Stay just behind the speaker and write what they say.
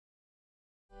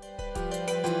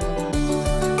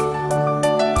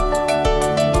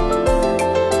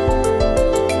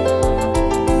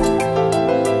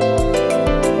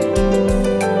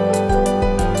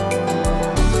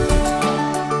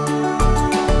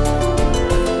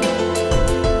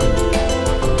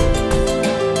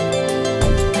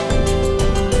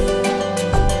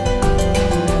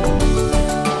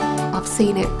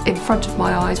front of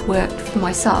my eyes worked for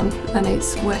my son, and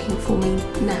it's working for me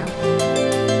now.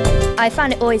 I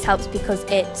found it always helps because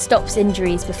it stops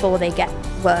injuries before they get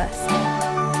worse.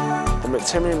 The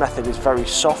McTimoney method is very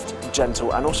soft,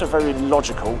 gentle and also very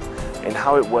logical in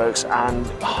how it works and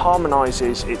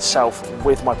harmonises itself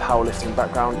with my powerlifting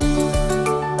background.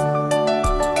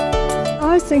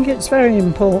 I think it's very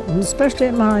important, especially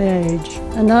at my age,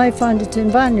 and I find it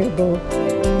invaluable.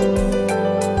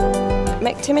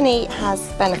 McTimoney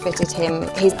has benefited him.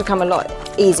 He's become a lot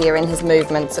easier in his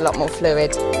movements, a lot more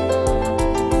fluid.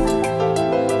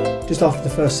 Just after the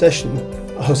first session,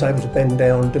 I was able to bend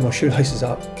down and do my shoelaces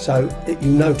up, so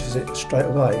you notice it straight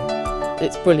away.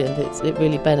 It's brilliant, it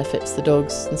really benefits the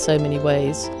dogs in so many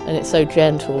ways, and it's so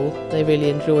gentle, they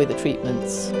really enjoy the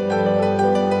treatments.